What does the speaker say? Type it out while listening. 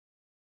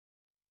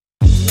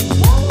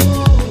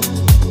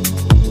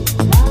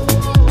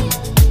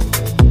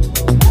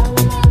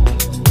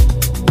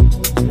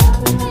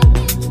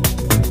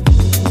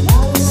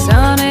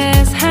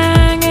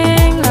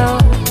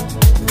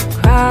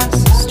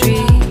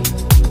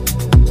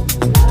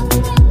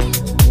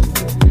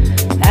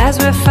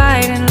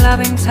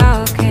loving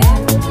talking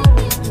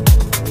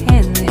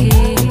in the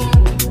heat.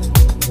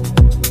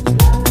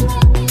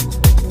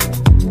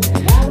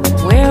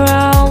 We're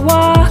all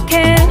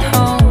walking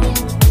home,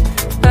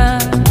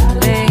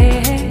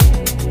 late.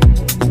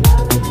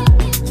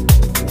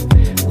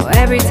 Well,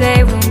 every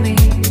day we'll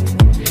meet,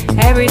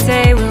 every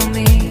day we'll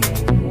meet,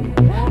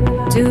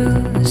 do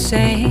the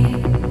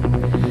same.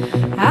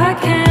 I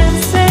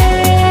can't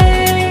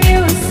sing you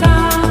a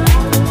song,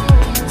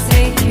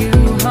 take you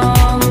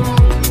home,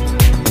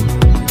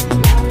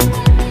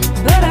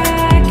 but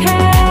I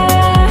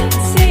can't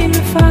seem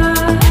to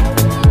find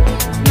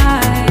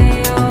my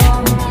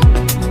own.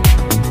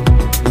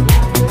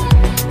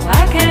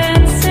 I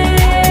can't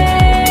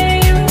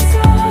sing you a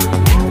song,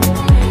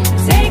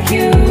 take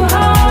you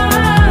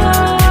home,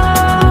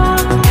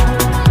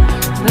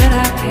 but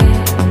I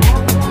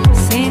can't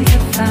seem to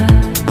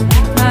find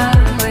my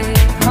way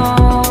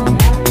home.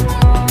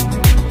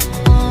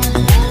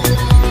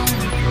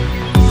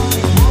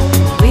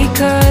 We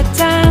could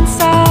dance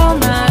all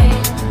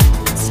night,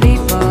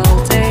 sleep all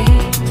day,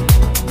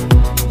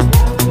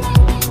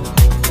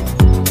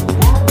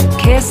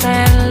 kiss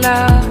and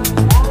love,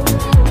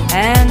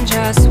 and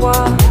just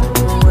walk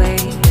away.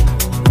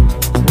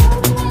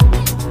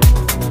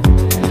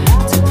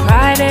 To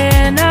pride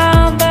in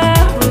all the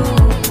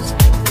rules,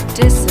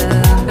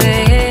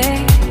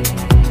 disobey.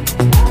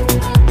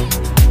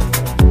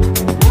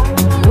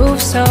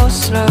 Move so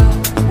slow,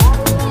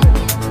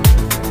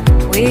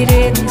 we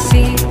didn't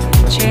see